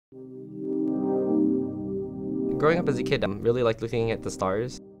Growing up as a kid, I really liked looking at the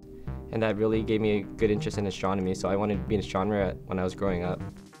stars, and that really gave me a good interest in astronomy, so I wanted to be an astronomer when I was growing up.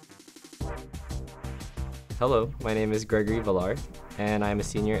 Hello, my name is Gregory Villar, and I'm a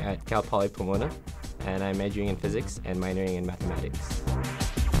senior at Cal Poly Pomona, and I'm majoring in physics and minoring in mathematics.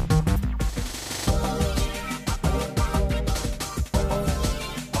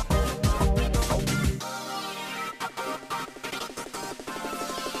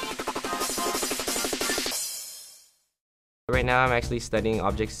 Right now I'm actually studying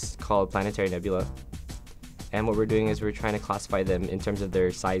objects called planetary nebula, and what we're doing is we're trying to classify them in terms of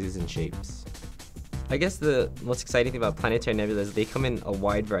their sizes and shapes. I guess the most exciting thing about planetary nebula is they come in a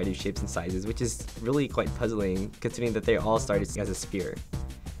wide variety of shapes and sizes, which is really quite puzzling considering that they all started as a sphere.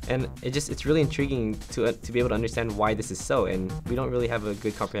 And it's really intriguing to be able to understand why this is so, and we don't really have a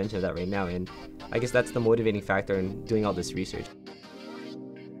good comprehension of that right now, and I guess that's the motivating factor in doing all this research.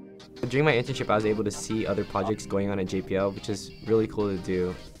 During my internship, I was able to see other projects going on at JPL, which is really cool to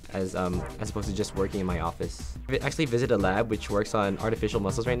do as opposed to just working in my office. I actually visited a lab which works on artificial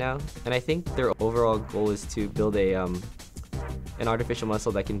muscles right now, and I think their overall goal is to build an artificial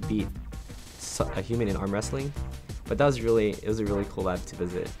muscle that can beat a human in arm wrestling. But it was a really cool lab to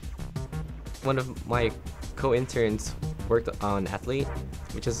visit. One of my co-interns worked on Athlete,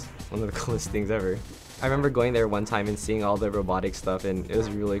 which is one of the coolest things ever. I remember going there one time and seeing all the robotic stuff, and it was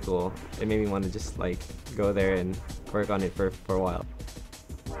really cool. It made me want to just go there and work on it for a while.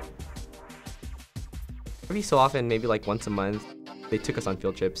 Every so often, maybe once a month, they took us on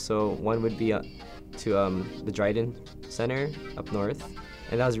field trips. So one would be to the Dryden Center up north,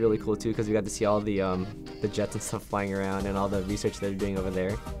 and that was really cool too because we got to see all the jets and stuff flying around and all the research they're doing over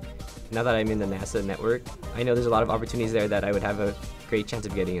there. Now that I'm in the NASA network, I know there's a lot of opportunities there that I would have a great chance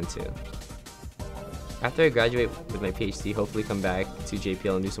of getting into. After I graduate with my PhD, hopefully come back to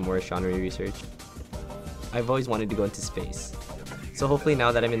JPL and do some more astronomy research. I've always wanted to go into space. So hopefully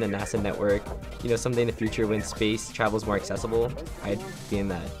now that I'm in the NASA network, someday in the future when space travel is more accessible, I'd be in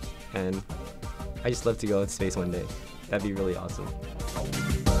that. And I just love to go into space one day. That'd be really awesome.